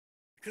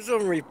Because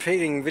I'm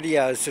repeating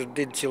videos that I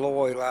did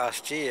July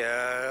last year,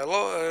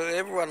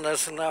 everyone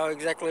doesn't know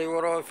exactly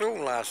what I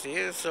filmed last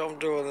year, so I'm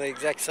doing the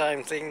exact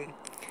same thing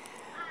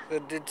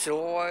that I did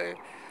July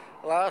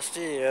last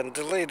year and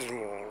deleted them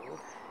all.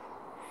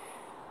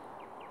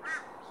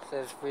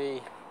 As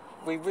we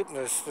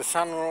witness the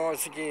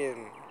sunrise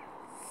again,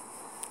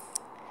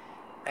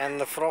 and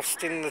the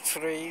frost in the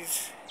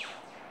trees.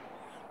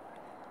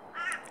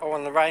 Oh,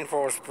 and the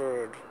rainforest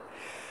bird.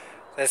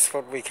 That's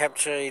what we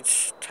capture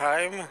each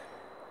time.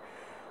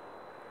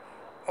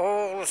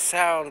 All the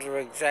sounds are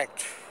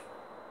exact,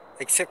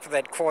 except for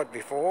that quite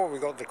before. We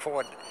got the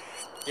quite.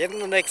 In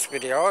the next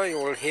video, you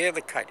will hear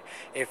the kite.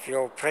 If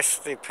you press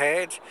the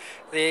page,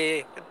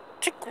 the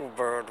tickle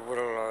bird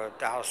will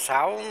now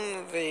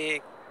sound the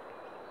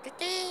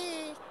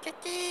kitty,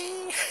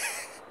 kitty.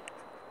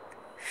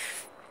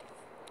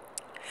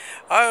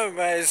 I'm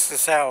amazed the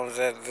sounds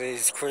that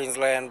these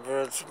Queensland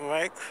birds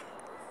make.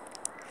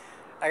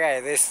 Okay,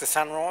 there's the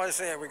sunrise.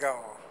 There we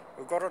go.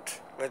 We got it.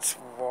 Let's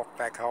walk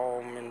back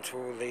home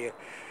into the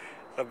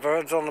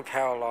birds on the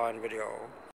power line video.